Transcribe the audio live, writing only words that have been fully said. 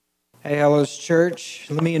Hey, Hellos Church.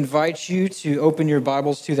 Let me invite you to open your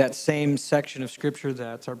Bibles to that same section of Scripture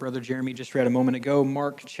that our brother Jeremy just read a moment ago,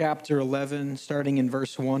 Mark chapter 11, starting in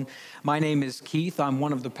verse 1. My name is Keith. I'm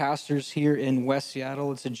one of the pastors here in West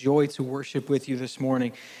Seattle. It's a joy to worship with you this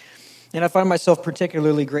morning. And I find myself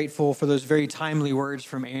particularly grateful for those very timely words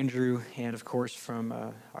from Andrew and, of course, from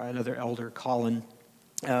another elder, Colin.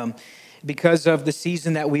 Because of the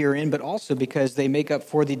season that we are in, but also because they make up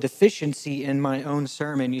for the deficiency in my own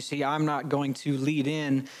sermon. You see, I'm not going to lead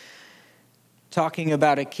in talking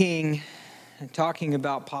about a king, and talking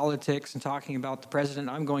about politics, and talking about the president.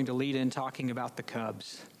 I'm going to lead in talking about the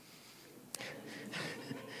Cubs.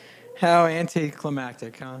 How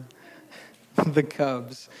anticlimactic, huh? The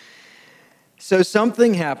Cubs. So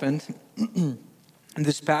something happened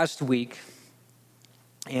this past week,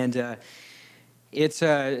 and it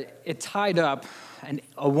tied up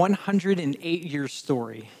a 108-year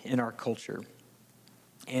story in our culture.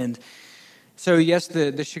 And so, yes,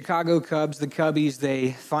 the Chicago Cubs, the Cubbies,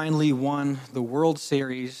 they finally won the World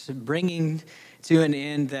Series, bringing to an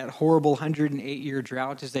end that horrible 108-year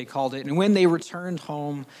drought, as they called it. And when they returned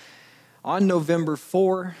home on November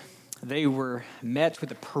 4, they were met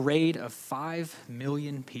with a parade of 5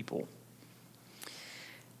 million people.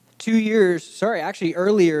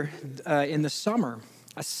 Earlier in the summer,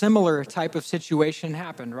 a similar type of situation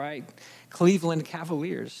happened, right? Cleveland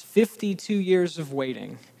Cavaliers, 52 years of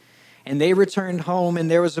waiting. And they returned home,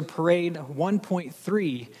 and there was a parade of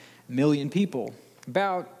 1.3 million people.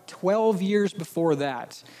 About 12 years before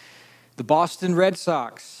that, the Boston Red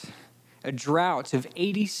Sox, a drought of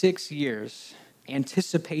 86 years,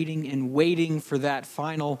 anticipating and waiting for that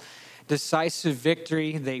final decisive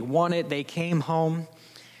victory. They won it, they came home.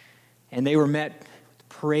 And they were met with a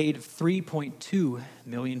parade of 3.2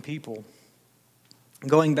 million people.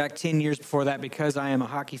 Going back 10 years before that, because I am a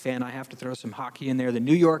hockey fan, I have to throw some hockey in there. The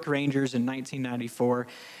New York Rangers in 1994,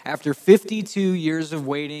 after 52 years of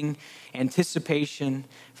waiting, anticipation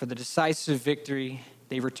for the decisive victory,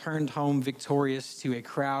 they returned home victorious to a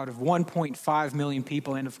crowd of 1.5 million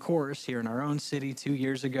people. And of course, here in our own city 2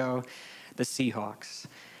 years ago, the Seahawks.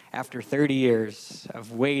 After 30 years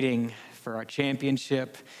of waiting for our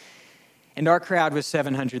championship, and our crowd was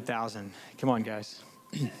 700,000. Come on, guys.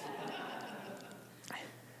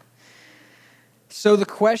 So the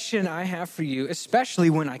question I have for you, especially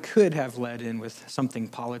when I could have led in with something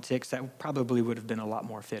politics, that probably would have been a lot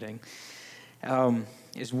more fitting,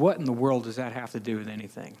 is what in the world does that have to do with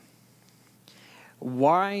anything?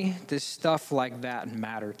 Why does stuff like that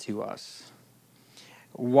matter to us?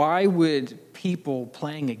 Why would people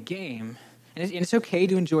playing a game... And it's okay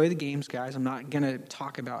to enjoy the games, guys. I'm not going to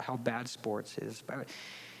talk about how bad sports is. But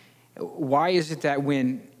why is it that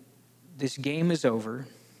when this game is over,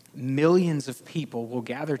 millions of people will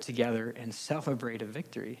gather together and celebrate a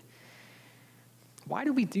victory? Why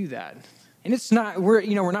do we do that? And it's not, we're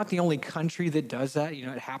not the only country that does that.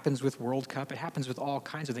 It happens with World Cup. It happens with all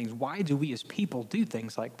kinds of things. Why do we as people do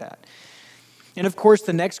things like that? And of course,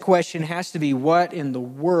 the next question has to be, what in the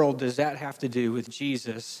world does that have to do with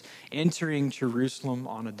Jesus entering Jerusalem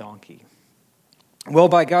on a donkey? Well,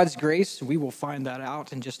 by God's grace, we will find that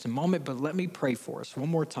out in just a moment, but let me pray for us one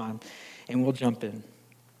more time, and we'll jump in.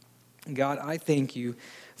 God, I thank you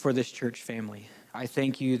for this church family. I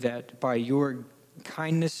thank you that by your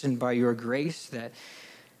kindness and by your grace that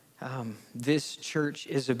this church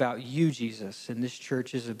is about you, Jesus, and this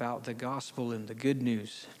church is about the gospel and the good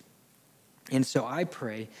news. And so I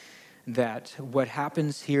pray that what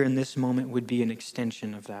happens here in this moment would be an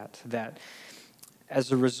extension of that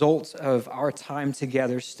as a result of our time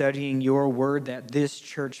together studying your word, that this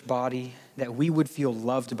church body, that we would feel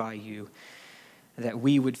loved by you, that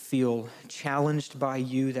we would feel challenged by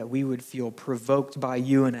you, that we would feel provoked by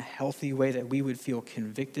you in a healthy way, that we would feel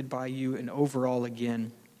convicted by you, and overall,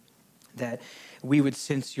 again, that we would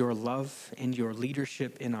sense your love and your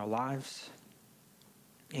leadership in our lives.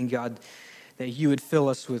 And God, that you would fill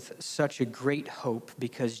us with such a great hope,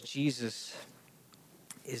 because Jesus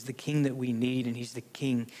is the King that we need, and he's the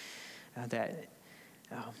King that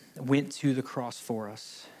went to the cross for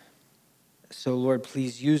us. So, Lord,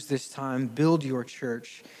 please use this time, build your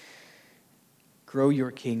church, grow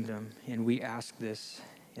your kingdom, and we ask this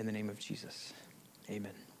in the name of Jesus.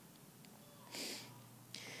 Amen.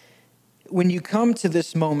 When you come to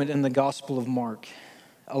this moment in the Gospel of Mark,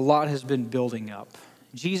 a lot has been building up.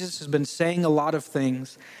 Jesus has been saying a lot of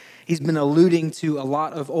things. He's been alluding to a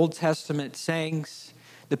lot of Old Testament sayings.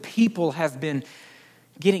 The people have been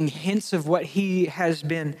getting hints of what he has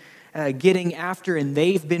been getting after, and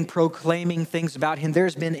they've been proclaiming things about him.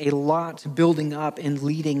 There's been a lot building up and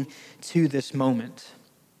leading to this moment.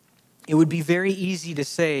 it would be very easy to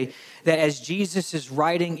say that as Jesus is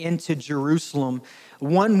riding into Jerusalem,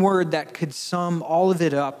 one word that could sum all of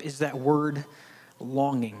it up is that word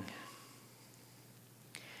longing.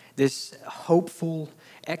 This hopeful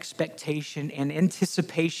expectation and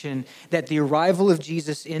anticipation that the arrival of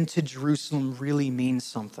Jesus into Jerusalem really means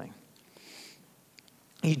something.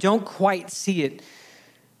 You don't quite see it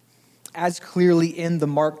as clearly in the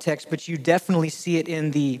Mark text, but you definitely see it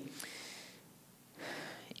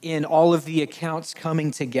in all of the accounts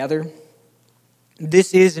coming together.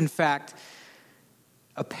 This is, in fact,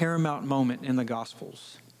 a paramount moment in the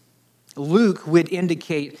Gospels. Luke would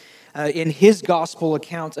indicate in his gospel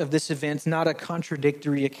account of this event, not a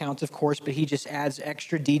contradictory account, of course, but he just adds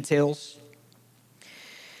extra details,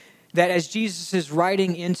 that as Jesus is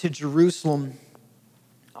riding into Jerusalem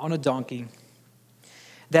on a donkey,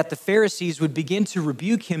 that the Pharisees would begin to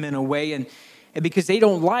rebuke him in a way, and because they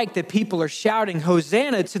don't like that people are shouting,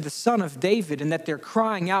 "Hosanna to the Son of David," and that they're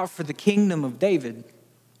crying out for the kingdom of David.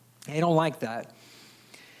 They don't like that.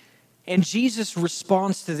 And Jesus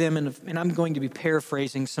responds to them, and I'm going to be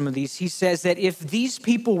paraphrasing some of these. He says that if these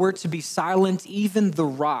people were to be silent, even the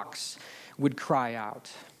rocks would cry out.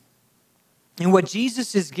 And what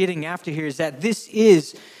Jesus is getting after here is that this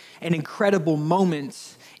is an incredible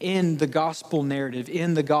moment in the gospel narrative,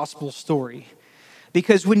 in the gospel story.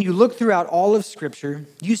 Because when you look throughout all of Scripture,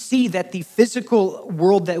 you see that the physical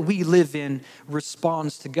world that we live in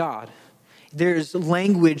responds to God. There's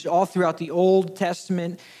language all throughout the Old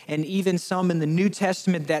Testament and even some in the New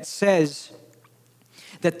Testament that says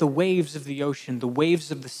that the waves of the ocean, the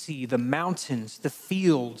waves of the sea, the mountains, the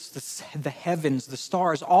fields, the heavens, the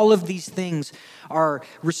stars, all of these things are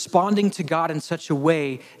responding to God in such a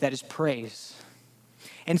way that is praise.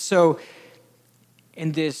 And so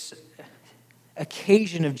in this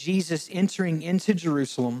occasion of Jesus entering into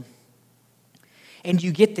Jerusalem, and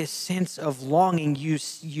you get this sense of longing. You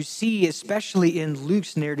see, especially in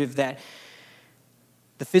Luke's narrative, that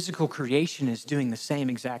the physical creation is doing the same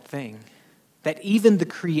exact thing. That even the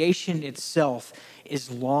creation itself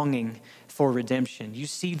is longing for redemption. You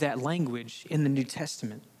see that language in the New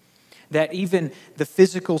Testament. That even the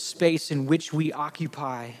physical space in which we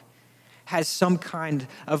occupy has some kind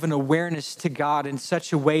of an awareness to God in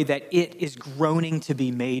such a way that it is groaning to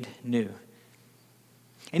be made new.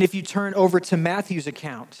 And if you turn over to Matthew's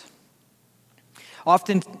account,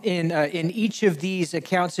 often in each of these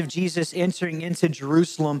accounts of Jesus entering into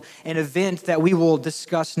Jerusalem, an event that we will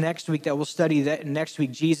discuss next week, that we'll study that next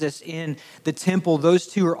week, Jesus in the temple, those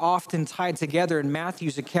two are often tied together. In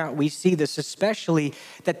Matthew's account, we see this especially,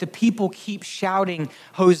 that the people keep shouting,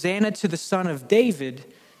 "Hosanna to the Son of David,"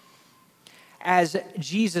 as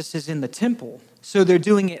Jesus is in the temple. So they're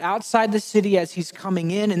doing it outside the city as he's coming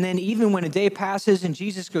in. And then even when a day passes and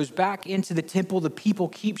Jesus goes back into the temple, the people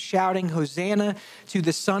keep shouting, "Hosanna to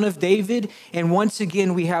the Son of David." And once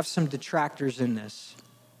again, we have some detractors in this.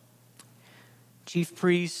 Chief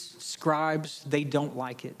priests, scribes, they don't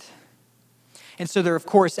like it. And so they're, of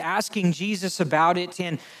course, asking Jesus about it.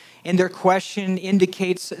 And their question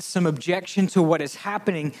indicates some objection to what is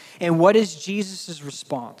happening. And what is Jesus'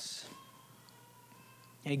 response?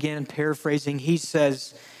 Again, paraphrasing, he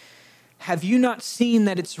says, "Have you not seen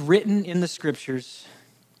that it's written in the Scriptures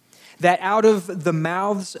that out of the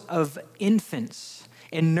mouths of infants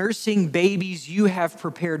and nursing babies you have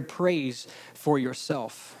prepared praise for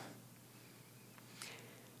yourself?"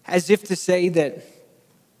 As if to say that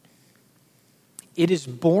it is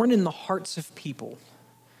born in the hearts of people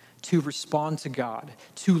to respond to God,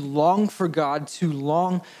 to long for God, to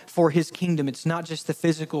long for his kingdom. It's not just the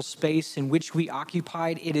physical space in which we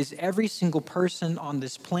occupied. It is every single person on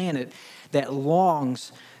this planet that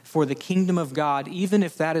longs for the kingdom of God, even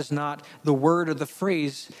if that is not the word or the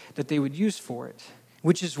phrase that they would use for it.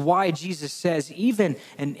 Which is why Jesus says, even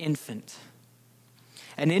an infant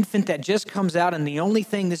that just comes out and the only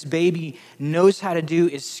thing this baby knows how to do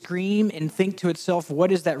is scream and think to itself,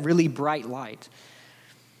 what is that really bright light?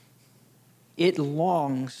 It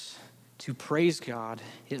longs to praise God.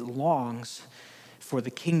 It longs for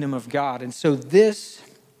the kingdom of God. And so this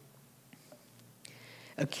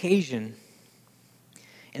occasion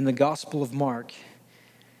in the Gospel of Mark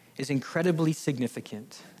is incredibly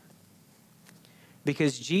significant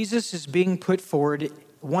because Jesus is being put forward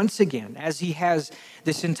once again, as he has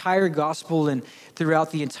this entire gospel and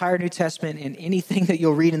throughout the entire New Testament and anything that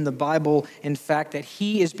you'll read in the Bible, in fact, that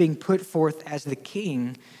he is being put forth as the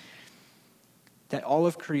king that all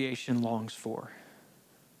of creation longs for.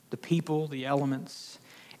 The people, the elements,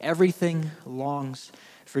 everything longs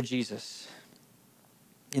for Jesus.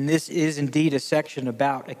 And this is indeed a section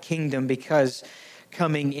about a kingdom, because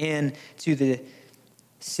coming in to the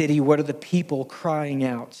city, what are the people crying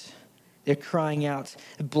out? They're crying out,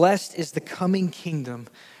 "Blessed is the coming kingdom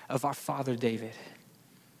of our father David."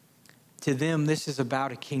 To them, this is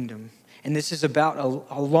about a kingdom, and this is about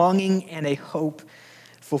a longing and a hope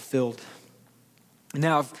fulfilled.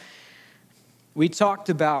 Now, we talked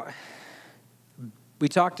about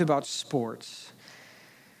sports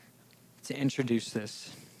to introduce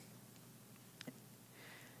this.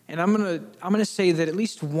 And I'm gonna say that at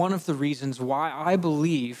least one of the reasons why I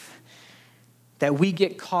believe that we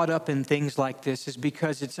get caught up in things like this is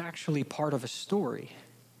because it's actually part of a story.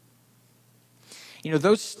 You know,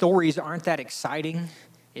 those stories aren't that exciting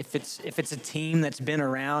if it's a team that's been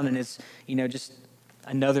around and it's, just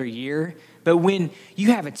another year. But when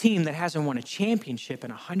you have a team that hasn't won a championship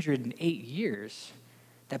in 108 years,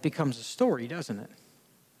 that becomes a story, doesn't it?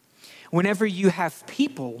 Whenever you have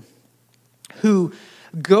people who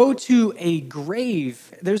go to a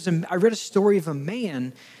grave, I read a story of a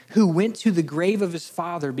man who went to the grave of his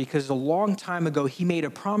father because a long time ago he made a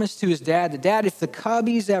promise to his dad, Dad, if the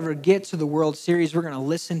Cubbies ever get to the World Series, we're going to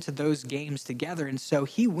listen to those games together. And so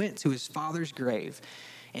he went to his father's grave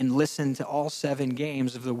and listened to all 7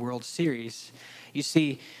 games of the World Series. You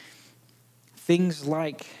see, things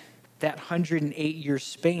like that 108-year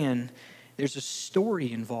span, there's a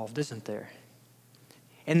story involved, isn't there?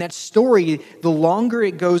 And that story, the longer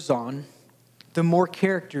it goes on, the more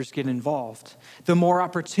characters get involved, the more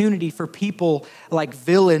opportunity for people like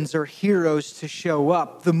villains or heroes to show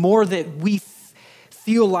up, the more that we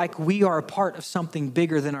feel like we are a part of something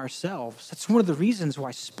bigger than ourselves. That's one of the reasons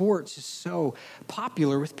why sports is so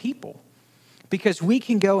popular with people, because we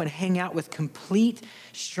can go and hang out with complete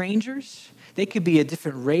strangers. They could be a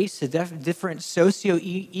different race, a different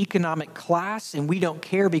socioeconomic class, and we don't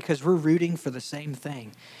care because we're rooting for the same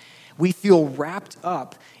thing. We feel wrapped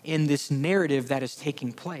up in this narrative that is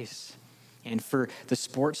taking place. And for the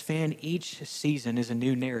sports fan, each season is a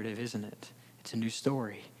new narrative, isn't it? It's a new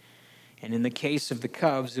story. And in the case of the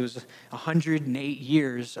Cubs, it was 108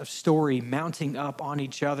 years of story mounting up on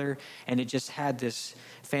each other, and it just had this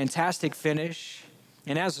fantastic finish.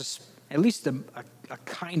 And as at least a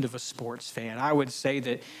kind of a sports fan, I would say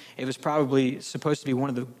that it was probably supposed to be one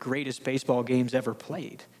of the greatest baseball games ever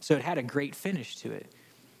played. So it had a great finish to it.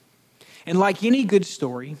 And like any good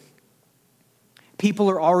story, people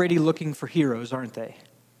are already looking for heroes, aren't they?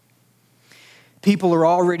 People are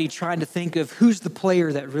already trying to think of who's the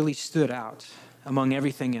player that really stood out among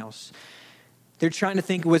everything else. They're trying to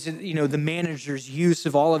think, was it, the manager's use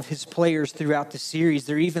of all of his players throughout the series?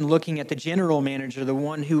 They're even looking at the general manager, the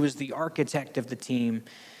one who was the architect of the team.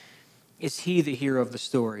 Is he the hero of the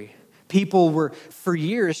story? People were, for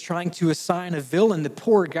years, trying to assign a villain. The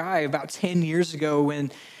poor guy about 10 years ago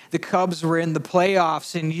when the Cubs were in the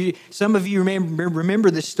playoffs, and some of you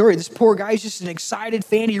remember this story. This poor guy's just an excited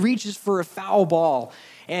fan. He reaches for a foul ball,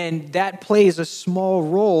 and that plays a small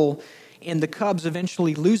role in the Cubs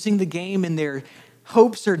eventually losing the game, and their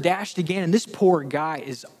hopes are dashed again. And this poor guy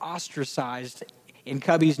is ostracized in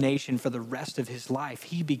Cubbies Nation for the rest of his life.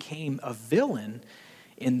 He became a villain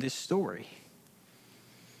in this story.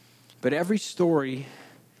 But every story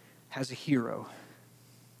has a hero,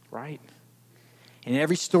 right? In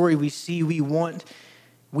every story we see, we want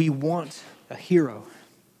a hero.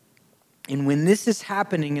 And when this is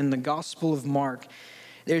happening in the Gospel of Mark,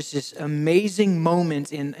 there's this amazing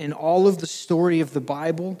moment in all of the story of the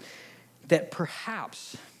Bible that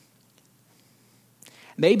perhaps,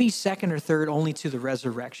 maybe second or third only to the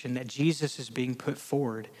resurrection, that Jesus is being put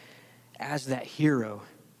forward as that hero.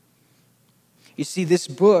 You see, this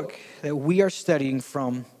book that we are studying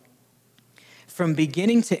from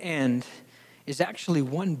beginning to end, is actually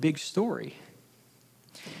one big story.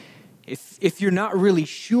 If you're not really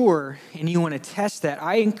sure and you want to test that,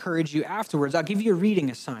 I encourage you afterwards, I'll give you a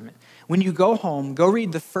reading assignment. When you go home, go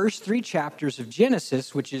read the first 3 chapters of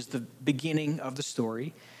Genesis, which is the beginning of the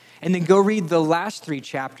story, and then go read the last 3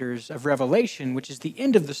 chapters of Revelation, which is the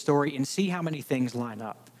end of the story, and see how many things line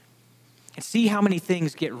up. And see how many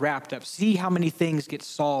things get wrapped up. See how many things get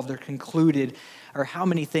solved or concluded, or how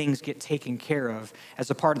many things get taken care of as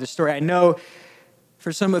a part of the story. I know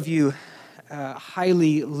for some of you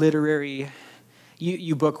highly literary,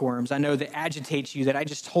 you bookworms, I know that agitates you that I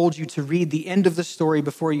just told you to read the end of the story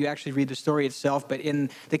before you actually read the story itself. But in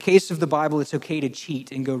the case of the Bible, it's okay to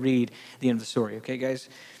cheat and go read the end of the story. Okay, guys?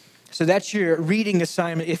 So that's your reading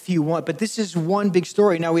assignment if you want. But this is one big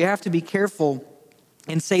story. Now, we have to be careful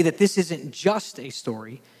and say that this isn't just a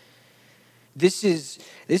story. This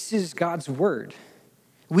is God's word.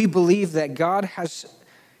 We believe that God has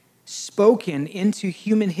spoken into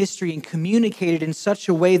human history and communicated in such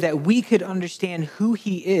a way that we could understand who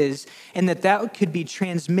he is, and that could be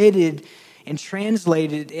transmitted and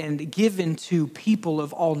translated and given to people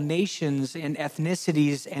of all nations and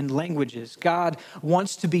ethnicities and languages. God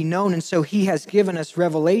wants to be known, and so he has given us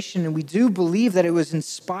revelation, and we do believe that it was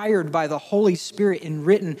inspired by the Holy Spirit and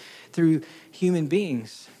written through human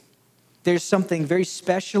beings. There's something very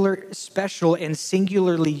special and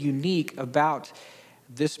singularly unique about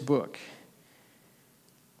this book.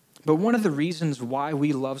 But one of the reasons why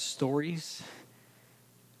we love stories,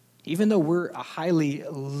 even though we're a highly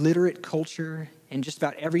literate culture and just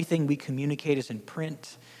about everything we communicate is in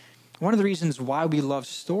print, one of the reasons why we love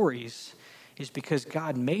stories is because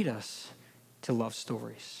God made us to love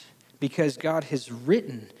stories. Because God has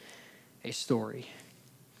written a story.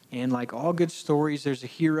 And like all good stories, there's a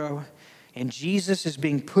hero, and Jesus is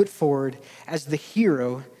being put forward as the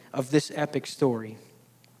hero of this epic story.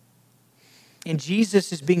 And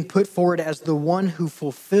Jesus is being put forward as the one who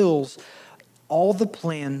fulfills all the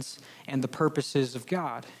plans and the purposes of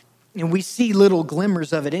God. And we see little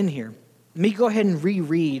glimmers of it in here. Let me go ahead and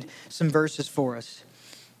reread some verses for us.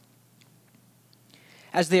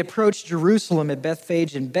 As they approached Jerusalem at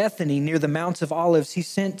Bethphage and Bethany near the Mount of Olives, he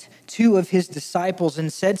sent 2 of his disciples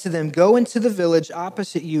and said to them, "Go into the village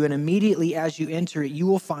opposite you, and immediately as you enter it, you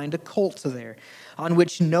will find a colt there, on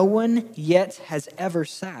which no one yet has ever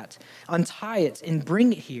sat. Untie it and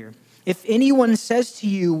bring it here. If anyone says to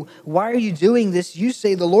you, 'Why are you doing this?' you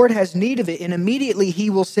say, 'The Lord has need of it,' and immediately he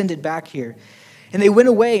will send it back here." And they went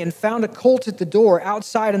away and found a colt at the door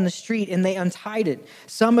outside on the street, and they untied it.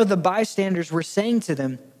 Some of the bystanders were saying to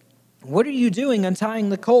them, "What are you doing untying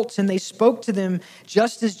the colts?" And they spoke to them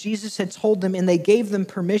just as Jesus had told them, and they gave them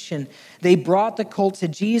permission. They brought the colt to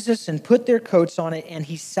Jesus and put their coats on it, and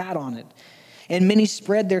he sat on it. And many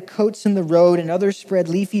spread their coats in the road, and others spread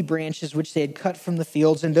leafy branches which they had cut from the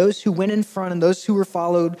fields. And those who went in front and those who were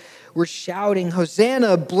followed were shouting,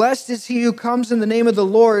 "Hosanna, blessed is he who comes in the name of the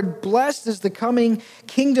Lord. Blessed is the coming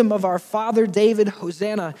kingdom of our father David.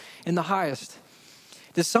 Hosanna in the highest."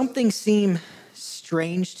 Does something seem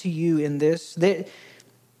strange to you in this?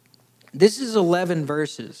 This is 11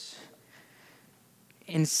 verses,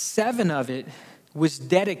 and 7 of it was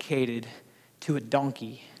dedicated to a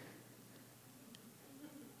donkey.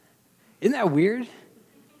 Isn't that weird?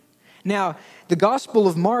 Now, the Gospel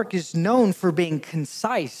of Mark is known for being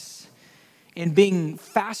concise and being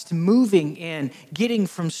fast-moving and getting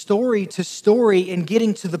from story to story and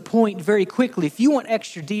getting to the point very quickly. If you want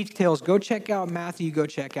extra details, go check out Matthew, go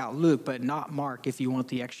check out Luke, but not Mark if you want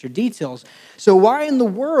the extra details. So why in the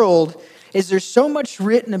world is there so much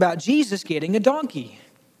written about Jesus getting a donkey?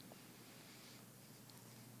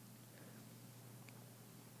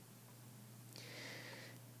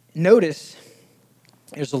 Notice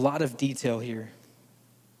there's a lot of detail here.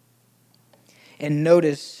 And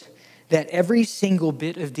notice that every single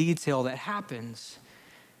bit of detail that happens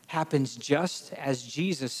just as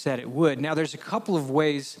Jesus said it would. Now, there's a couple of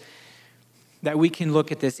ways that we can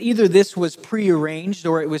look at this. Either this was prearranged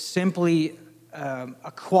or it was simply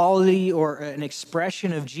a quality or an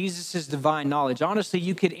expression of Jesus' divine knowledge. Honestly,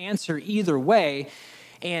 you could answer either way.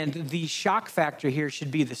 And the shock factor here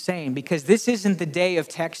should be the same, because this isn't the day of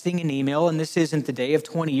texting and email, and this isn't the day of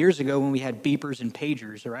 20 years ago when we had beepers and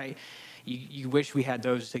pagers, right? You wish we had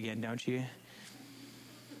those again, don't you?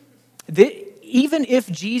 Even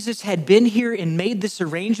if Jesus had been here and made this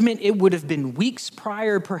arrangement, it would have been weeks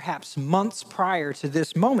prior, perhaps months prior to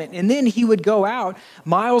this moment. And then he would go out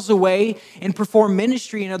miles away and perform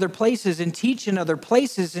ministry in other places and teach in other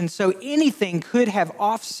places. And so anything could have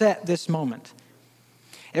offset this moment.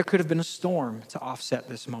 There could have been a storm to offset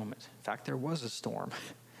this moment. In fact, there was a storm.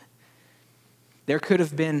 There could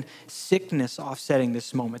have been sickness offsetting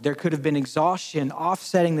this moment. There could have been exhaustion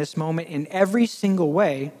offsetting this moment. In every single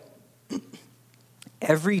way,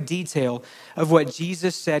 every detail of what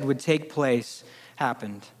Jesus said would take place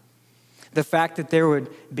happened. The fact that there would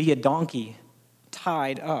be a donkey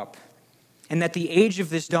tied up, and that the age of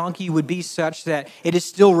this donkey would be such that it is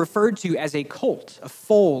still referred to as a colt, a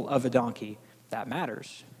foal of a donkey. That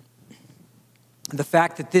matters. The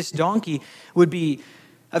fact that this donkey would be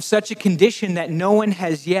of such a condition that no one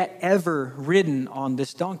has yet ever ridden on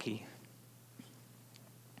this donkey.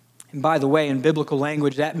 And by the way, in biblical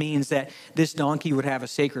language, that means that this donkey would have a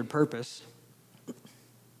sacred purpose.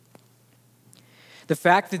 The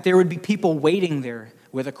fact that there would be people waiting there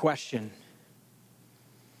with a question.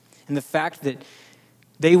 And the fact that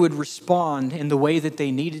they would respond in the way that they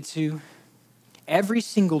needed to. Every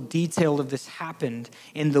single detail of this happened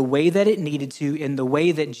in the way that it needed to, in the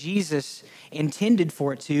way that Jesus intended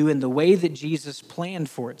for it to, in the way that Jesus planned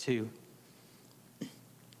for it to.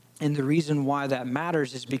 And the reason why that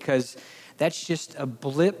matters is because that's just a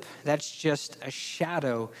blip, that's just a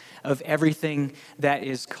shadow of everything that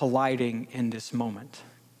is colliding in this moment.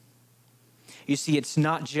 You see, it's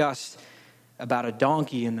not just about a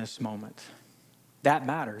donkey in this moment. That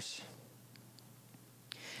matters.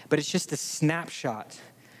 But it's just a snapshot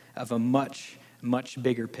of a much, much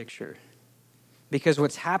bigger picture. Because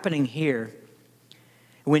what's happening here,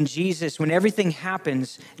 when everything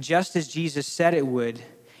happens just as Jesus said it would,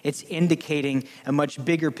 it's indicating a much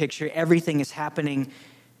bigger picture. Everything is happening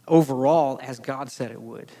overall as God said it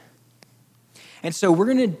would. And so we're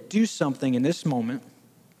going to do something in this moment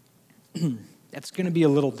that's going to be a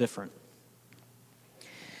little different.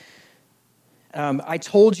 I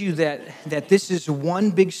told you that this is one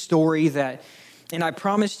big story and I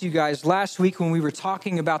promised you guys last week when we were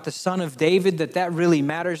talking about the Son of David that really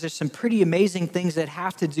matters. There's some pretty amazing things that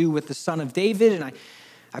have to do with the Son of David, and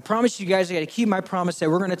I promised you guys I got to keep my promise that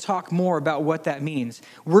we're going to talk more about what that means.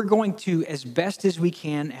 We're going to, as best as we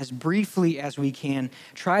can, as briefly as we can,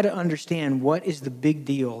 try to understand what is the big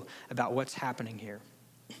deal about what's happening here.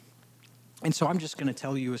 And so I'm just going to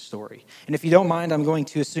tell you a story. And if you don't mind, I'm going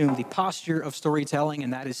to assume the posture of storytelling,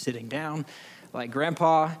 and that is sitting down. Like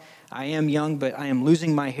Grandpa, I am young, but I am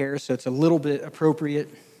losing my hair, so it's a little bit appropriate.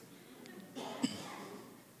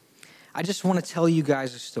 I just want to tell you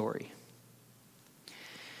guys a story.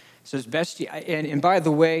 So as best you, and by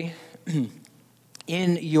the way,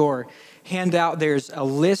 in your handout, there's a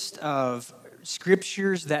list of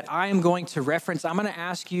scriptures that I am going to reference. I'm going to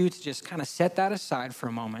ask you to just kind of set that aside for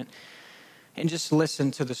a moment and just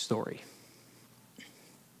listen to the story.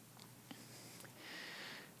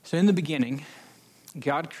 So in the beginning,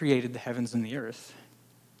 God created the heavens and the earth.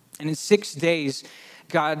 And in 6 days,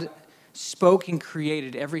 God spoke and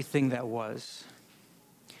created everything that was.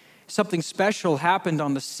 Something special happened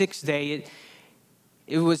on the sixth day.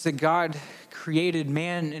 It was that God created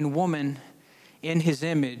man and woman in his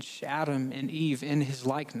image, Adam and Eve in his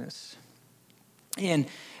likeness. And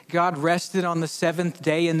God rested on the seventh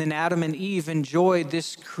day, and then Adam and Eve enjoyed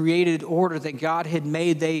this created order that God had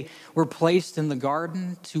made. They were placed in the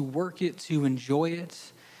garden to work it, to enjoy it.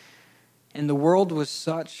 And the world was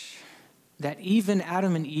such that even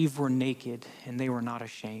Adam and Eve were naked, and they were not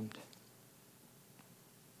ashamed.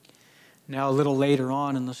 Now, a little later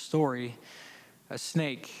on in the story, a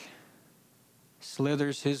snake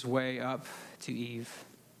slithers his way up to Eve.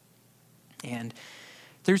 And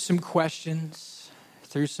through some questions,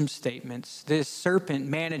 through some statements, this serpent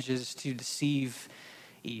manages to deceive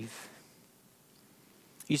Eve.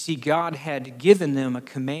 You see, God had given them a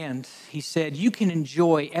command. He said, you can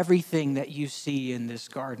enjoy everything that you see in this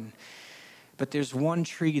garden, but there's one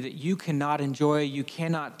tree that you cannot enjoy. You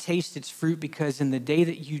cannot taste its fruit, because in the day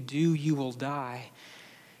that you do, you will die.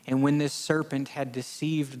 And when this serpent had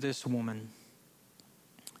deceived this woman,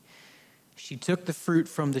 she took the fruit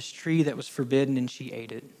from this tree that was forbidden and she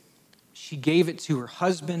ate it. She gave it to her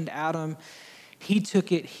husband, Adam. He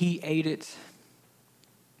took it, he ate it.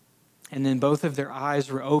 And then both of their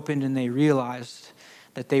eyes were opened and they realized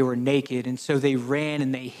that they were naked. And so they ran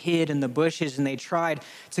and they hid in the bushes and they tried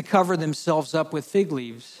to cover themselves up with fig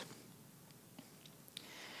leaves.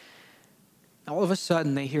 All of a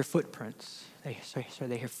sudden they hear footprints. They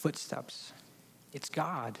hear footsteps. It's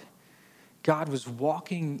God. God was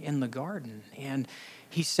walking in the garden and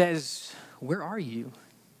he says, "Where are you?"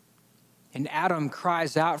 And Adam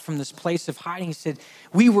cries out from this place of hiding. He said,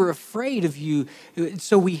 "We were afraid of you,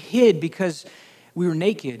 so we hid because we were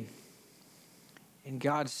naked." And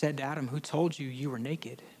God said to Adam, "Who told you you were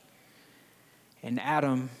naked?" And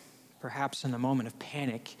Adam, perhaps in a moment of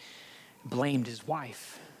panic, blamed his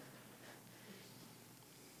wife.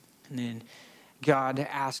 And then God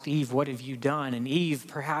asked Eve, "What have you done?" And Eve,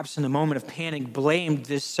 perhaps in a moment of panic, blamed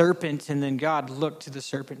this serpent. And then God looked to the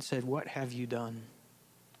serpent and said, "What have you done?"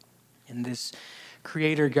 And this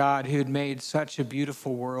creator God who had made such a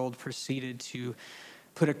beautiful world proceeded to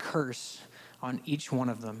put a curse on each one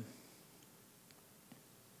of them.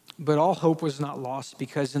 But all hope was not lost,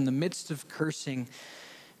 because in the midst of cursing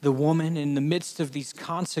the woman, in the midst of these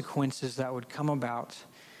consequences that would come about,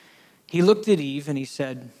 he looked at Eve and he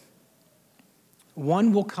said,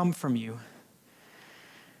 "One will come from you,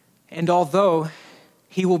 and although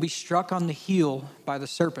he will be struck on the heel by the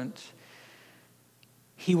serpent,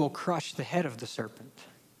 he will crush the head of the serpent."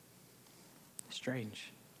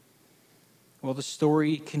 Strange. Well, the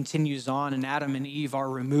story continues on, and Adam and Eve are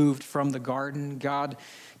removed from the garden. God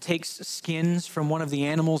takes skins from one of the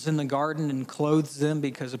animals in the garden and clothes them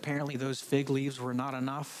because apparently those fig leaves were not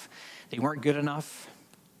enough. They weren't good enough.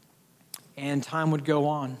 And time would go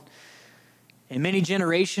on. In many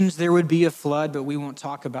generations, there would be a flood, but we won't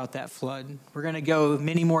talk about that flood. We're going to go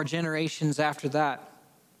many more generations after that.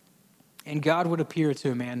 And God would appear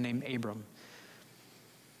to a man named Abram.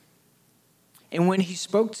 And when he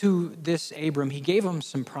spoke to this Abram, he gave him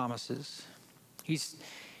some promises.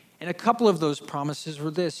 And a couple of those promises were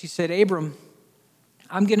this. He said, Abram,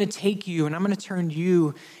 I'm going to take you and I'm going to turn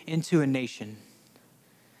you into a nation.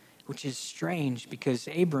 Which is strange because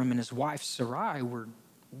Abram and his wife Sarai were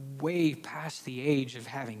way past the age of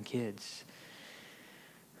having kids.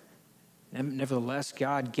 Nevertheless,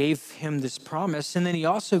 God gave him this promise, and then he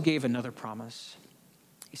also gave another promise.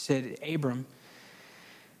 He said, Abram,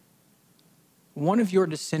 one of your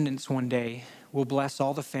descendants one day will bless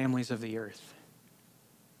all the families of the earth.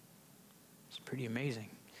 It's pretty amazing.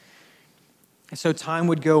 And so time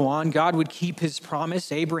would go on. God would keep his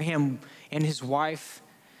promise. Abraham and his wife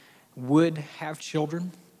would have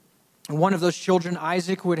children. And one of those children,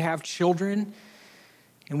 Isaac, would have children.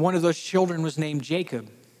 And one of those children was named Jacob.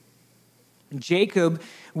 And Jacob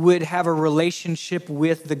would have a relationship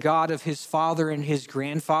with the God of his father and his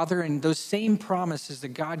grandfather. And those same promises that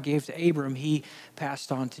God gave to Abram, he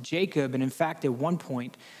passed on to Jacob. And in fact, at one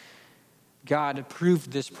point, God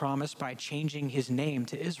approved this promise by changing his name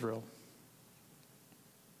to Israel.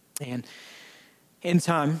 And in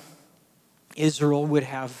time, Israel would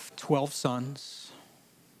have 12 sons.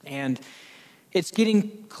 And it's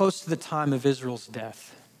getting close to the time of Israel's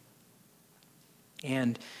death.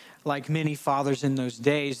 And like many fathers in those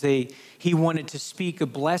days, he wanted to speak a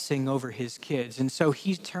blessing over his kids. And so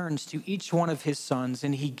he turns to each one of his sons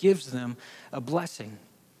and he gives them a blessing.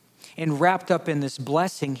 And wrapped up in this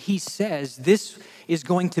blessing, he says, this is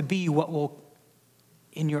going to be what will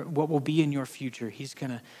be in your future. He's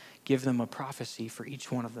going to give them a prophecy for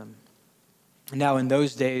each one of them. Now, in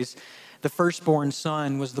those days, the firstborn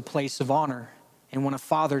son was the place of honor. And when a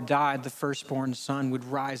father died, the firstborn son would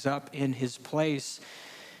rise up in his place.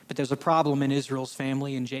 But there's a problem in Israel's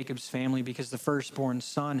family and Jacob's family because the firstborn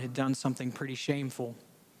son had done something pretty shameful.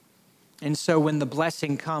 And so when the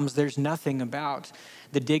blessing comes, there's nothing about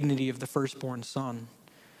the dignity of the firstborn son.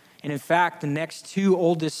 And in fact, the next two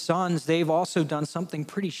oldest sons, they've also done something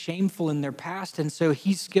pretty shameful in their past. And so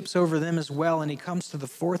he skips over them as well, and he comes to the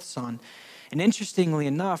fourth son. And interestingly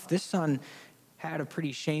enough, this son had a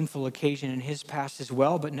pretty shameful occasion in his past as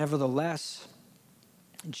well. But nevertheless,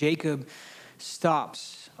 Jacob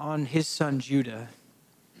stops on his son Judah.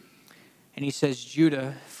 And he says,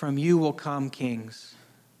 Judah, from you will come kings.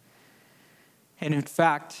 And in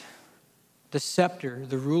fact, the scepter,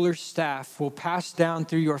 the ruler's staff, will pass down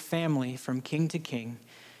through your family from king to king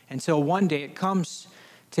until one day it comes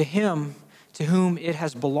to him to whom it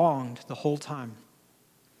has belonged the whole time.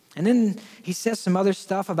 And then he says some other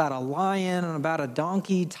stuff about a lion and about a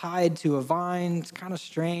donkey tied to a vine. It's kind of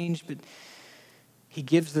strange, but he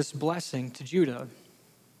gives this blessing to Judah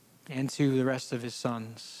and to the rest of his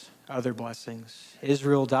sons, other blessings.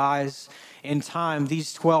 Israel dies. In time,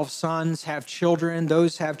 these 12 sons have children.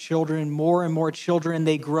 Those have children, more and more children.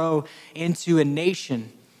 They grow into a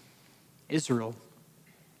nation, Israel.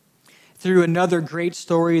 Through another great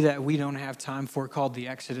story that we don't have time for called the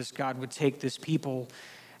Exodus, God would take this people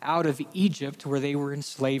out of Egypt where they were in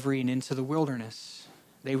slavery and into the wilderness.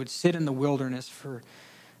 They would sit in the wilderness for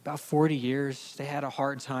about 40 years. They had a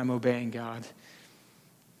hard time obeying God.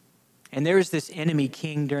 And there was this enemy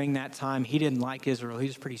king during that time. He didn't like Israel. He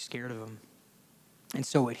was pretty scared of him. And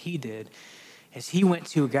so what he did is he went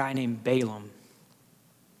to a guy named Balaam.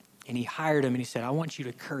 And he hired him and he said, I want you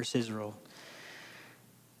to curse Israel.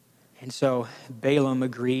 And so Balaam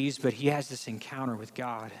agrees, but he has this encounter with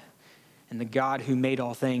God. And the God who made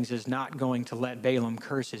all things is not going to let Balaam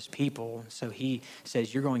curse his people. So he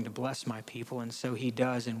says, you're going to bless my people. And so he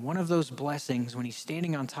does. And one of those blessings, when he's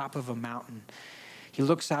standing on top of a mountain, he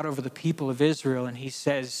looks out over the people of Israel and he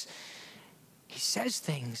says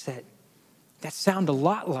things that sound a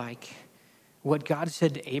lot like what God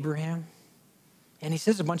said to Abraham. And he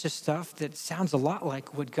says a bunch of stuff that sounds a lot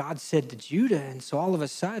like what God said to Judah. And so all of a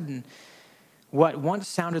sudden, what once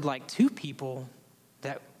sounded like two people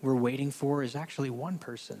that we're waiting for is actually one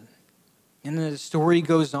person. And the story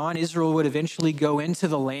goes on. Israel would eventually go into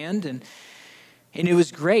the land, and it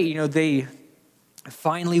was great. You know, they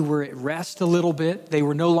finally were at rest a little bit. They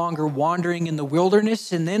were no longer wandering in the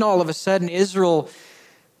wilderness, and then all of a sudden Israel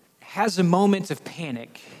has a moment of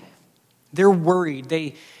panic. They're worried.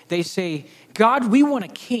 They say, God, we want a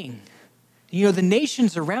king. The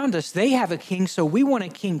nations around us, they have a king, so we want a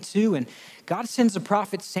king too. And God sends the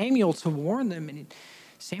prophet Samuel to warn them. And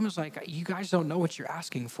Samuel's like, you guys don't know what you're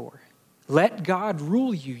asking for. Let God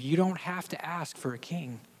rule you. You don't have to ask for a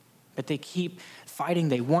king. But they keep fighting.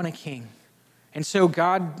 They want a king. And so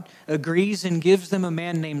God agrees and gives them a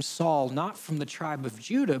man named Saul, not from the tribe of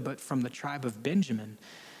Judah, but from the tribe of Benjamin,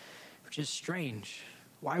 which is strange.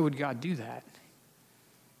 Why would God do that?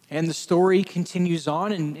 And the story continues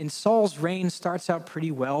on, and Saul's reign starts out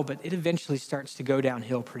pretty well, but it eventually starts to go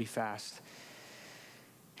downhill pretty fast.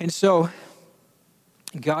 And so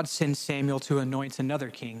God sends Samuel to anoint another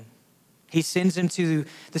king. He sends him to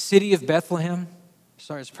the city of Bethlehem.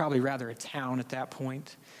 Sorry, it's probably rather a town at that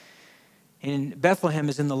point. And Bethlehem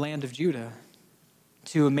is in the land of Judah,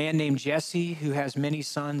 to a man named Jesse who has many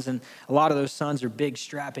sons, and a lot of those sons are big,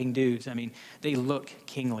 strapping dudes. I mean, they look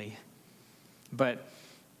kingly. But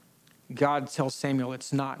God tells Samuel,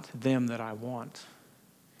 it's not them that I want.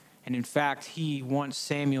 And in fact, he wants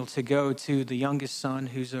Samuel to go to the youngest son,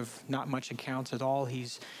 who's of not much account at all.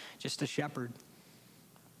 He's just a shepherd,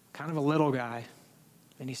 kind of a little guy.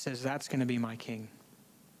 And he says, that's going to be my king.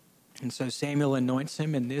 And so Samuel anoints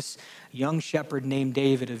him, and this young shepherd named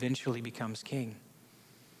David eventually becomes king.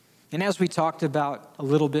 And as we talked about a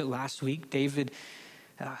little bit last week, David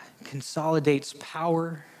consolidates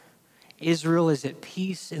power. Israel is at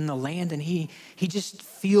peace in the land, and he just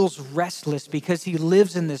feels restless because he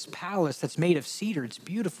lives in this palace that's made of cedar. It's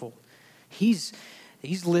beautiful. He's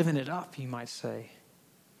living it up, you might say.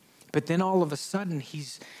 But then all of a sudden,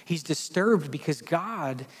 he's disturbed because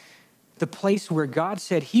God, the place where God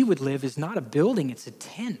said he would live, is not a building, it's a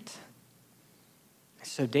tent.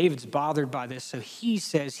 So David's bothered by this, so he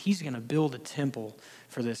says he's going to build a temple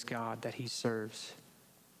for this God that he serves.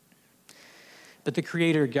 But the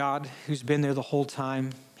Creator God, who's been there the whole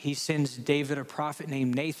time, he sends David a prophet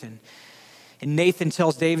named Nathan. And Nathan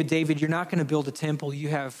tells David, you're not going to build a temple. You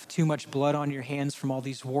have too much blood on your hands from all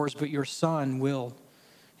these wars, but your son will.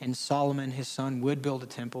 And Solomon, his son, would build a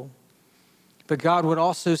temple. But God would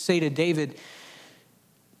also say to David,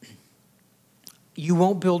 you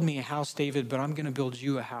won't build me a house, David, but I'm going to build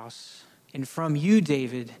you a house. And from you,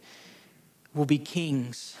 David, will be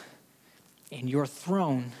kings, and your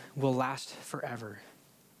throne will last forever.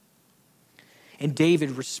 And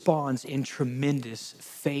David responds in tremendous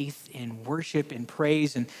faith and worship and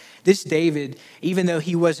praise. And this David, even though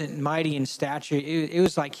he wasn't mighty in stature, it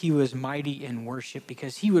was like he was mighty in worship,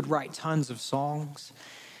 because he would write tons of songs.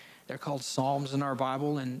 They're called Psalms in our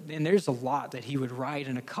Bible, and there's a lot that he would write,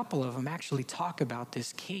 and a couple of them actually talk about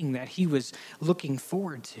this king that he was looking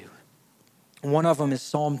forward to. One of them is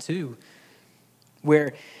Psalm 2,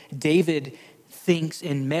 where David thinks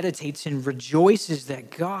and meditates and rejoices that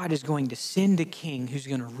God is going to send a king who's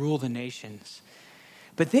going to rule the nations.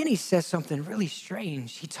 But then he says something really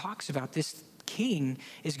strange. He talks about this king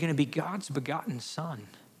is going to be God's begotten son.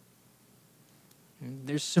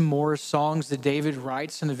 There's some more songs that David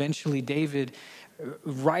writes, and eventually David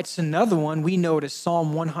writes another one. We know it as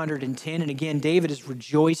Psalm 110. And again, David is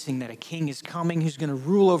rejoicing that a king is coming who's going to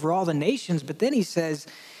rule over all the nations. But then he says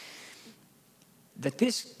that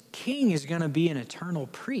this king is going to be an eternal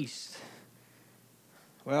priest.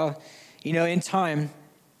 Well, in time,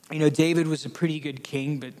 David was a pretty good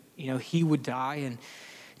king, but, he would die, and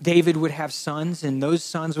David would have sons, and those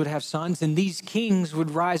sons would have sons, and these kings would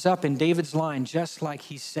rise up in David's line, just like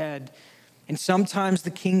he said. And sometimes the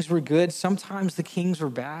kings were good, sometimes the kings were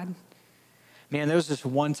bad. Man, there was this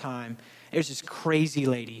one time, there's this crazy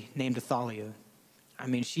lady named Athaliah.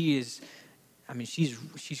 She's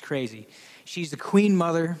crazy. She's the queen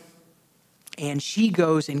mother, and she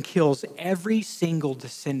goes and kills every single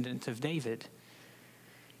descendant of David.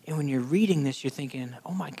 And when you're reading this, you're thinking,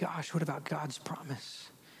 oh my gosh, what about God's promise?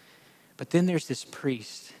 But then there's this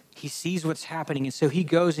priest. He sees what's happening, and so he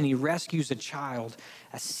goes and he rescues a child,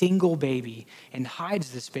 a single baby, and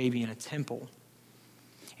hides this baby in a temple.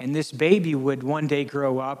 And this baby would one day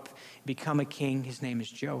grow up, become a king. His name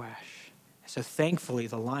is Joash. So thankfully,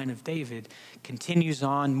 the line of David continues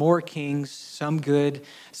on. More kings, some good,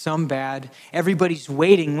 some bad. Everybody's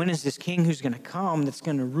waiting. When is this king who's going to come that's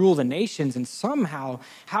going to rule the nations? And somehow,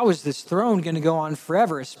 how is this throne going to go on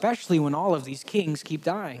forever, especially when all of these kings keep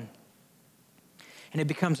dying? And it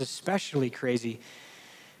becomes especially crazy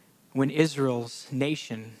when Israel's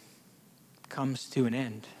nation comes to an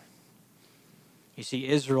end. You see,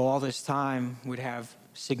 Israel all this time would have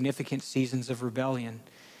significant seasons of rebellion,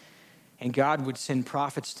 and God would send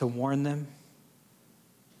prophets to warn them,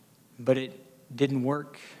 but it didn't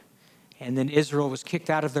work. And then Israel was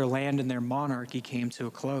kicked out of their land and their monarchy came to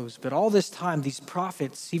a close. But all this time, these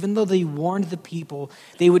prophets, even though they warned the people,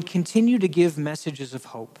 they would continue to give messages of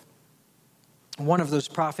hope. One of those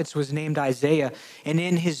prophets was named Isaiah. And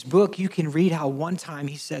in his book, you can read how one time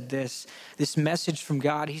he said this message from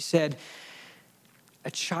God. He said,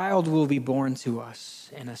 "A child will be born to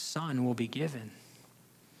us and a son will be given.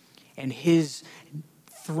 And his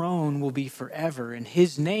throne will be forever. And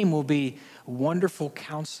his name will be Wonderful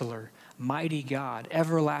Counselor, Mighty God,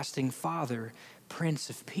 Everlasting Father, Prince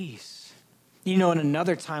of Peace." You know, in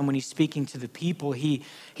another time when he's speaking to the people, he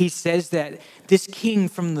says that this king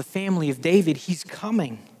from the family of David, he's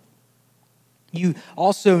coming. You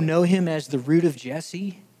also know him as the root of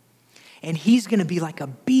Jesse. And he's going to be like a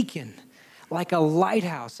beacon, like a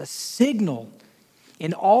lighthouse, a signal.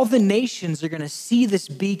 And all the nations are going to see this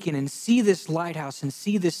beacon and see this lighthouse and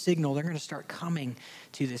see this signal. They're going to start coming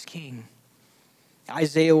to this king.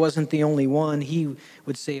 Isaiah wasn't the only one. He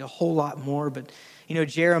would say a whole lot more, but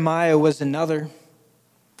Jeremiah was another.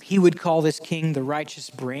 He would call this king the righteous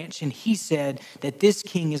branch, and he said that this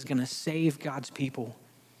king is going to save God's people.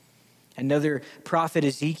 Another prophet,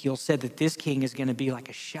 Ezekiel, said that this king is going to be like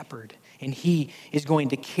a shepherd, and he is going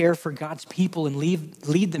to care for God's people and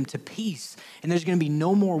lead them to peace. And there's going to be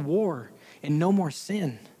no more war and no more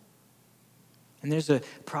sin. And there's a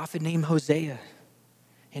prophet named Hosea.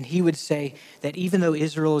 And he would say that even though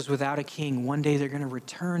Israel is without a king, one day they're going to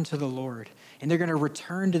return to the Lord. And they're going to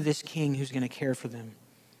return to this king who's going to care for them.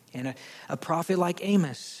 And a prophet like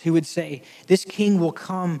Amos, who would say, this king will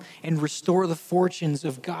come and restore the fortunes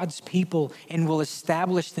of God's people and will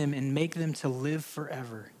establish them and make them to live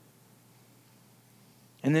forever.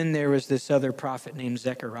 And then there was this other prophet named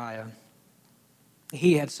Zechariah.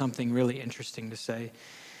 He had something really interesting to say.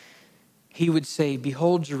 He would say,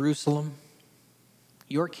 "Behold, Jerusalem,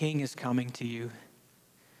 your king is coming to you.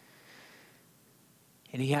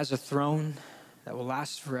 And he has a throne that will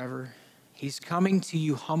last forever. He's coming to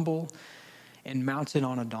you humble and mounted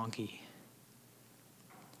on a donkey,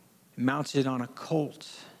 mounted on a colt,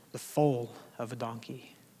 the foal of a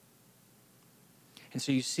donkey." And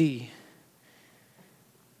so you see,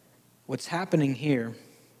 what's happening here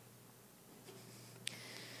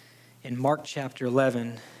in Mark chapter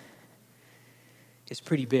 11 is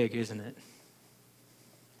pretty big, isn't it?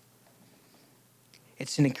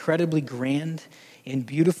 It's an incredibly grand and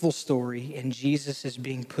beautiful story, and Jesus is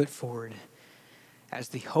being put forward as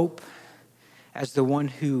the hope, as the one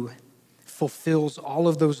who fulfills all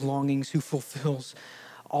of those longings, who fulfills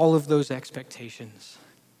all of those expectations.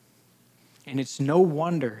 And it's no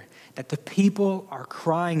wonder that the people are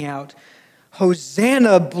crying out,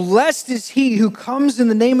 "Hosanna, blessed is he who comes in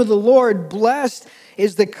the name of the Lord. Blessed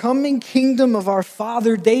is the coming kingdom of our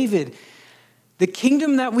father David." The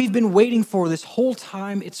kingdom that we've been waiting for this whole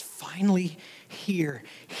time, it's finally here.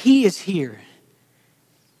 He is here,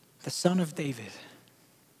 the Son of David.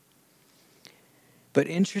 But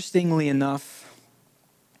interestingly enough,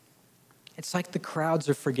 it's like the crowds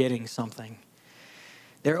are forgetting something.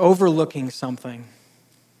 They're overlooking something.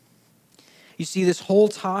 You see, this whole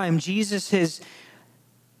time, Jesus has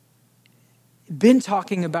been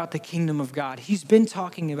talking about the kingdom of God. He's been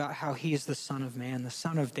talking about how he is the Son of Man, the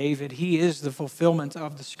Son of David. He is the fulfillment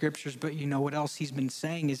of the scriptures. But you know what else he's been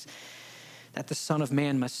saying is that the Son of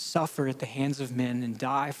Man must suffer at the hands of men and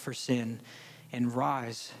die for sin and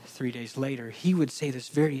rise 3 days later. He would say this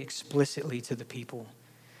very explicitly to the people.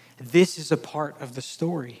 This is a part of the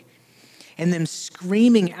story. And them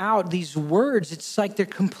screaming out these words, it's like they're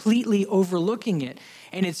completely overlooking it.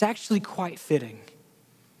 And it's actually quite fitting.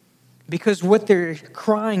 Because what they're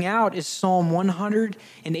crying out is Psalm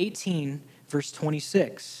 118, verse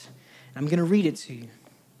 26. I'm going to read it to you.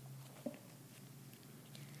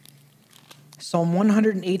 Psalm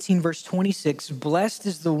 118, verse 26. "Blessed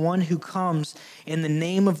is the one who comes in the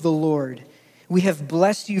name of the Lord. We have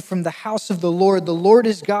blessed you from the house of the Lord. The Lord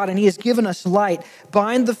is God, and he has given us light.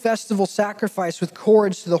 Bind the festival sacrifice with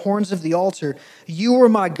cords to the horns of the altar. You are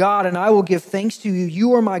my God, and I will give thanks to you.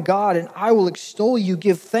 You are my God, and I will extol you.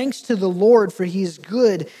 Give thanks to the Lord, for he is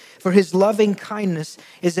good, for his loving kindness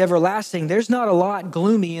is everlasting." There's not a lot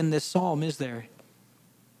gloomy in this psalm, is there?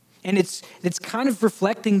 And it's kind of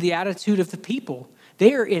reflecting the attitude of the people.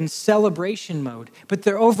 They are in celebration mode, but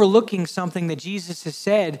they're overlooking something that Jesus has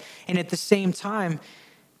said. And at the same time,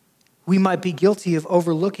 we might be guilty of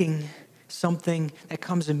overlooking something that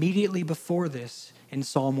comes immediately before this in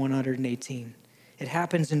Psalm 118. It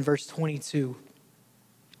happens in verse 22.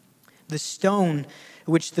 "The stone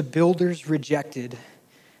which the builders rejected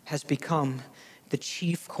has become the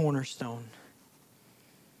chief cornerstone.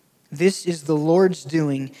 This is the Lord's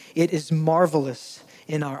doing. It is marvelous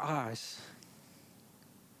in our eyes.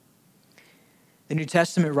 The New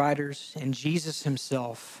Testament writers and Jesus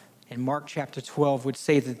himself in Mark chapter 12 would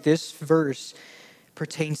say that this verse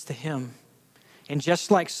pertains to him. And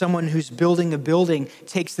just like someone who's building a building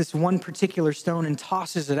takes this one particular stone and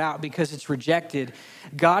tosses it out because it's rejected,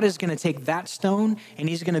 God is going to take that stone and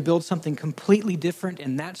he's going to build something completely different,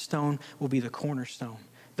 and that stone will be the cornerstone,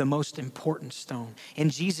 the most important stone.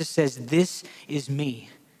 And Jesus says, "This is me."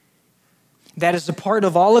 That as a part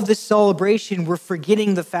of all of this celebration, we're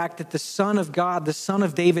forgetting the fact that the Son of God, the Son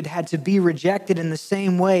of David, had to be rejected in the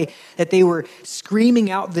same way that they were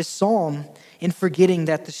screaming out this psalm, and forgetting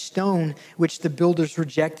that the stone which the builders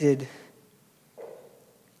rejected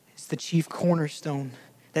is the chief cornerstone.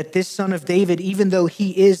 That this Son of David, even though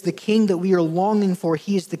he is the king that we are longing for,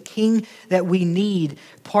 he is the king that we need.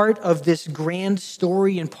 Part of this grand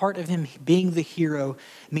story and part of him being the hero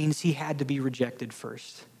means he had to be rejected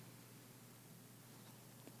first.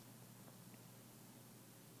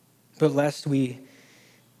 But lest we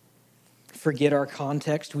forget our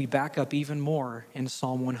context, we back up even more in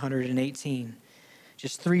Psalm 118.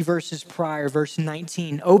 Just 3 verses prior, verse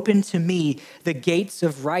 19, "Open to me the gates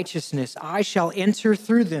of righteousness. I shall enter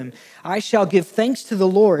through them. I shall give thanks to the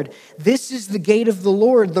Lord. This is the gate of the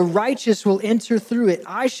Lord. The righteous will enter through it.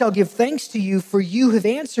 I shall give thanks to you, for you have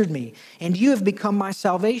answered me, and you have become my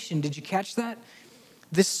salvation." Did you catch that?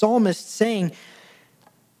 This psalmist saying,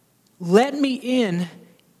 let me in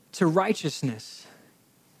to righteousness.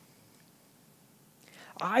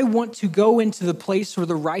 I want to go into the place where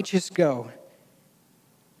the righteous go.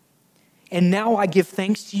 And now I give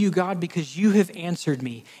thanks to you, God, because you have answered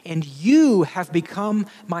me. And you have become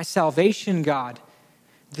my salvation, God.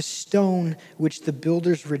 The stone which the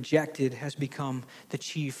builders rejected has become the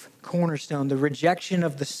chief cornerstone. The rejection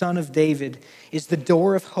of the Son of David is the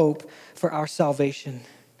door of hope for our salvation.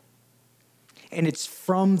 And it's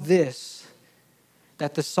from this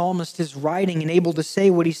that the psalmist is writing and able to say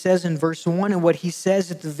what he says in verse 1 and what he says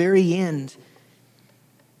at the very end.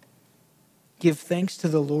 Give thanks to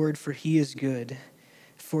the Lord, for he is good,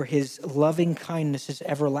 for his loving kindness is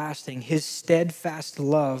everlasting. His steadfast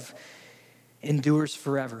love endures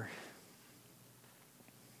forever.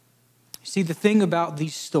 See, the thing about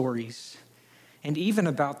these stories, and even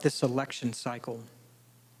about this election cycle,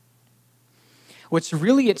 what's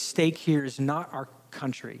really at stake here is not our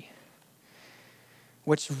country.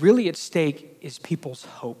 What's really at stake is people's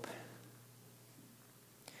hope.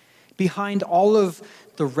 Behind all of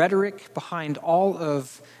the rhetoric, behind all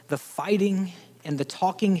of the fighting and the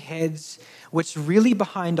talking heads, what's really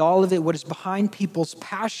behind all of it, what is behind people's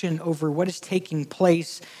passion over what is taking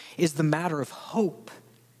place, is the matter of hope.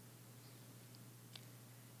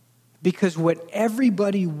 Because what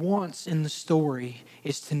everybody wants in the story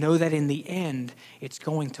is to know that in the end, it's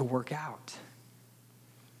going to work out.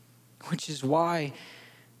 Which is why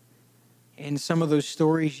in some of those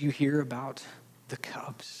stories you hear about the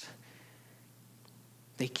Cubs.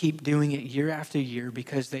 They keep doing it year after year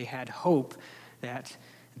because they had hope that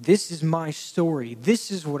this is my story. This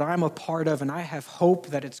is what I'm a part of, and I have hope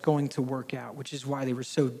that it's going to work out, which is why they were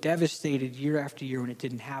so devastated year after year when it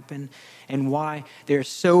didn't happen, and why they're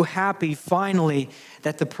so happy finally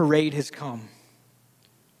that the parade has come.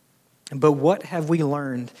 But what have we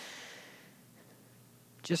learned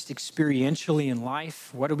just experientially in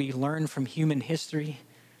life? What do we learn from human history?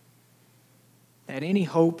 That any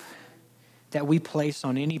hope that we place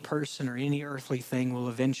on any person or any earthly thing will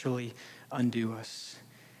eventually undo us.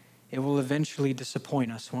 It will eventually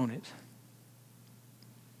disappoint us, won't it?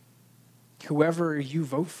 Whoever you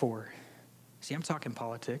vote for, see, I'm talking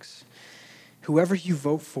politics. Whoever you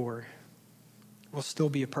vote for will still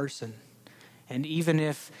be a person. And even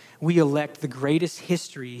if we elect the greatest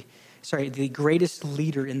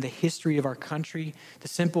leader in the history of our country, the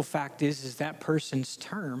simple fact is that person's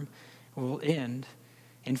term will end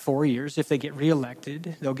in 4 years. If they get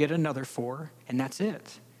reelected, they'll get another 4, and that's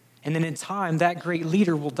it. And then in time, that great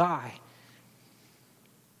leader will die.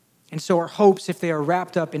 And so our hopes, if they are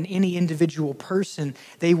wrapped up in any individual person,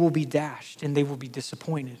 they will be dashed and they will be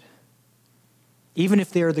disappointed. Even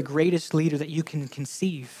if they are the greatest leader that you can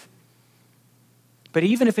conceive. But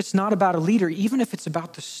even if it's not about a leader, even if it's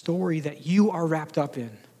about the story that you are wrapped up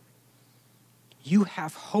in, you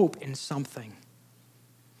have hope in something.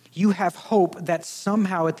 You have hope that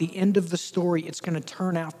somehow at the end of the story, it's going to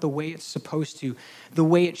turn out the way it's supposed to, the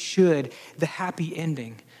way it should, the happy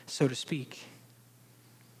ending, so to speak.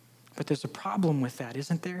 But there's a problem with that,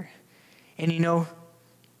 isn't there? And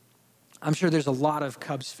I'm sure there's a lot of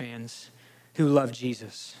Cubs fans who love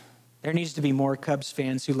Jesus. There needs to be more Cubs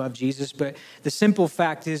fans who love Jesus, but the simple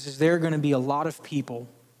fact is there are going to be a lot of people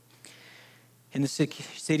in the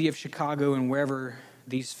city of Chicago and wherever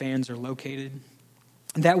these fans are located,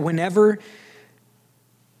 that whenever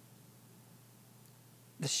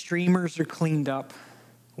the streamers are cleaned up,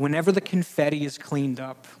 whenever the confetti is cleaned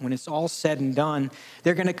up, when it's all said and done,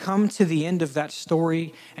 they're going to come to the end of that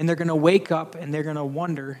story and they're going to wake up and they're going to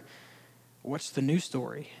wonder, what's the new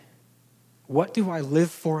story? What do I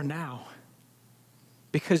live for now?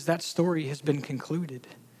 Because that story has been concluded.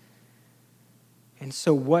 And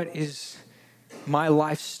so what is my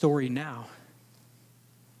life story now?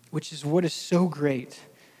 Which is what is so great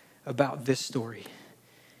about this story.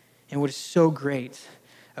 And what is so great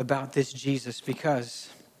about this Jesus, because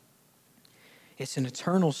it's an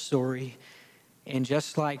eternal story. And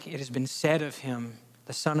just like it has been said of him,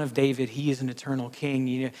 the Son of David, he is an eternal king.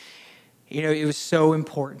 You know, it was so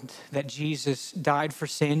important that Jesus died for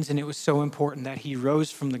sins, and it was so important that he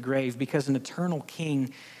rose from the grave, because an eternal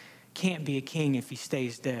king can't be a king if he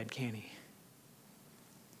stays dead, can he?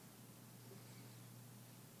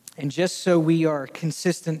 And just so we are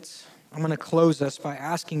consistent, I'm going to close us by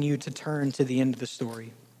asking you to turn to the end of the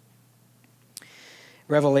story.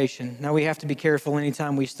 Revelation. Now, we have to be careful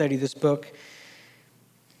anytime we study this book.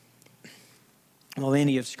 Well,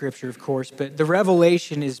 any of Scripture, of course, but the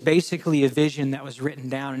Revelation is basically a vision that was written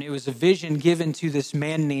down, and it was a vision given to this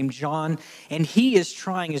man named John, and he is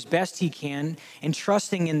trying as best he can and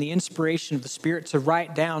trusting in the inspiration of the Spirit to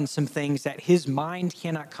write down some things that his mind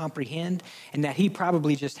cannot comprehend and that he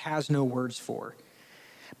probably just has no words for.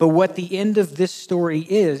 But what the end of this story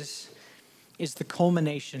is the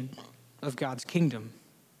culmination of God's kingdom.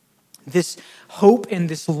 This hope and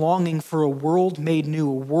this longing for a world made new,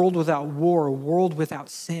 a world without war, a world without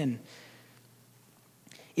sin.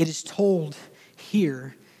 It is told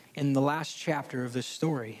here in the last chapter of this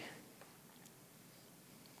story.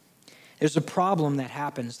 There's a problem that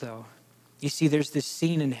happens, though. You see, there's this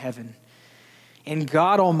scene in heaven. And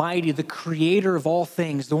God Almighty, the creator of all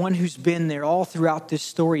things, the one who's been there all throughout this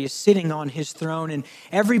story, is sitting on his throne, and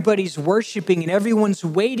everybody's worshiping and everyone's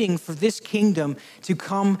waiting for this kingdom to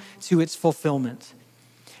come to its fulfillment.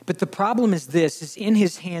 But the problem is this, is in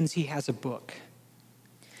his hands he has a book.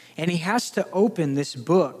 And he has to open this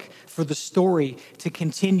book for the story to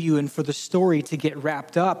continue and for the story to get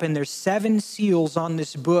wrapped up. And there's 7 seals on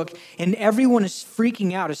this book, and everyone is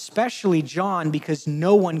freaking out, especially John, because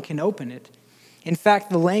no one can open it. In fact,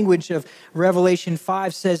 the language of Revelation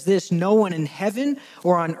 5 says this: no one in heaven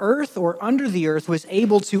or on earth or under the earth was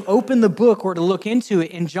able to open the book or to look into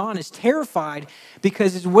it. And John is terrified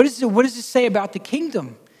because what does it say about the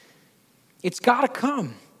kingdom? It's got to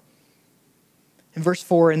come. In verse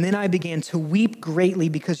 4, and then I began to weep greatly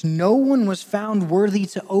because no one was found worthy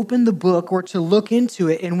to open the book or to look into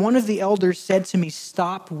it. And one of the elders said to me,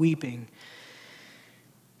 stop weeping.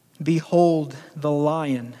 Behold, the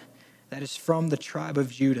Lion that is from the tribe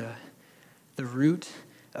of Judah, the root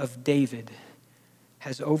of David,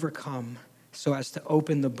 has overcome so as to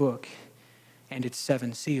open the book and its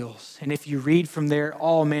 7 seals. And if you read from there,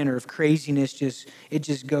 all manner of craziness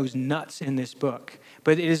just goes nuts in this book.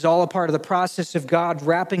 But it is all a part of the process of God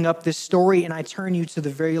wrapping up this story. And I turn you to the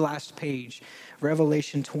very last page,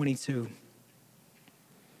 Revelation 22.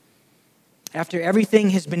 After everything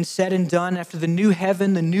has been said and done, after the new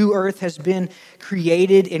heaven, the new earth has been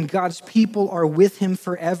created, and God's people are with him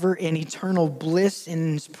forever in eternal bliss,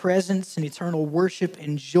 in his presence, in eternal worship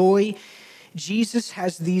and joy, Jesus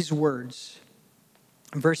has these words.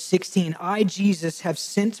 Verse 16, I, Jesus, have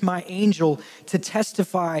sent my angel to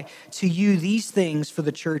testify to you these things for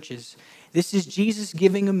the churches. This is Jesus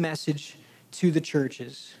giving a message to the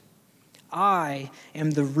churches. I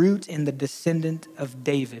am the root and the descendant of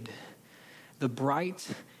David, the bright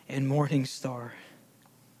and morning star.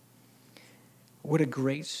 What a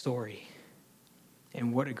great story,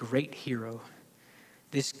 and what a great hero.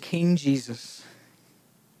 This King Jesus,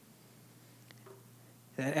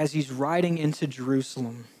 that as he's riding into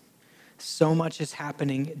Jerusalem, so much is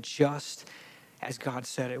happening just as God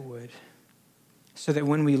said it would. So that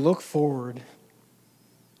when we look forward,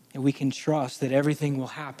 and we can trust that everything will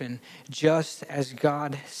happen just as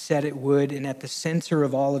God said it would. And at the center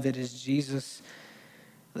of all of it is Jesus,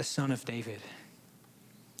 the Son of David.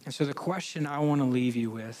 And so the question I want to leave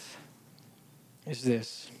you with is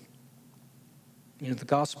this. The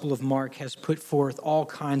Gospel of Mark has put forth all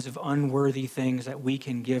kinds of unworthy things that we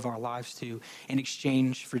can give our lives to in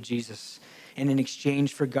exchange for Jesus and in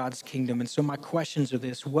exchange for God's kingdom. And so my questions are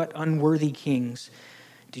this: what unworthy kings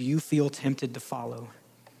do you feel tempted to follow?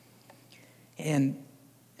 And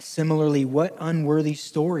similarly, what unworthy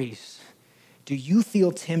stories do you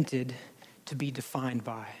feel tempted to be defined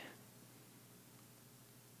by?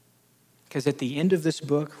 Because at the end of this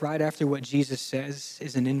book, right after what Jesus says,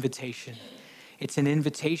 is an invitation. It's an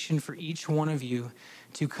invitation for each one of you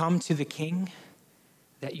to come to the King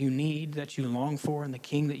that you need, that you long for, and the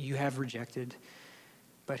King that you have rejected,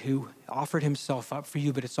 but who offered himself up for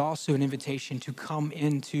you. But it's also an invitation to come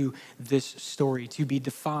into this story, to be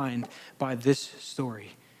defined by this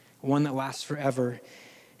story, one that lasts forever.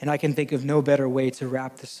 And I can think of no better way to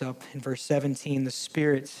wrap this up. In verse 17, the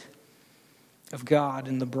Spirit of God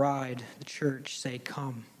and the bride, the church, say,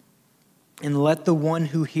 come. And let the one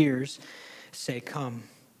who hears say, come.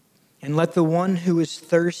 And let the one who is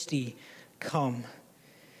thirsty come.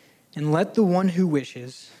 And let the one who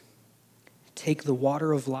wishes take the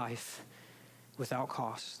water of life without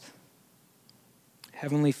cost.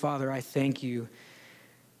 Heavenly Father, I thank you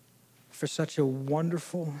for such a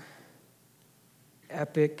wonderful,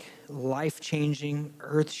 epic, life-changing,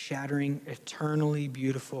 earth-shattering, eternally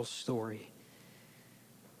beautiful story.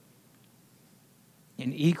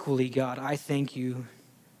 And equally, God, I thank you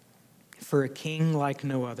for a king like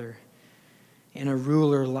no other and a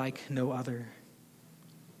ruler like no other.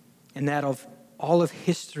 And that of all of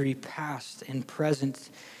history, past and present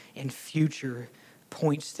and future,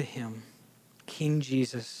 points to him, King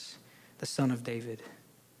Jesus, the Son of David.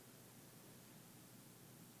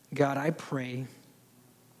 God, I pray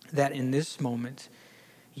that in this moment,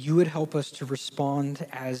 you would help us to respond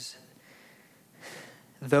as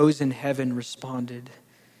those in heaven responded,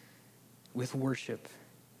 with worship.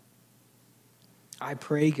 I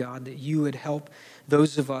pray, God, that you would help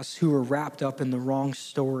those of us who are wrapped up in the wrong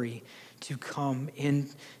story to come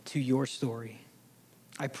into your story.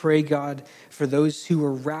 I pray, God, for those who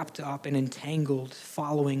are wrapped up and entangled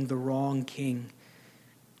following the wrong king,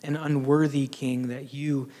 an unworthy king, that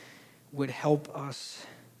you would help us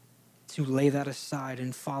to lay that aside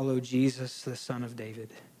and follow Jesus, the Son of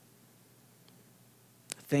David.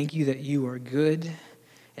 Thank you that you are good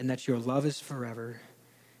and that your love is forever,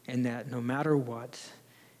 and that no matter what,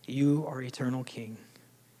 you are eternal King.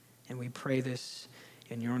 And we pray this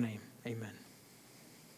in your name. Amen.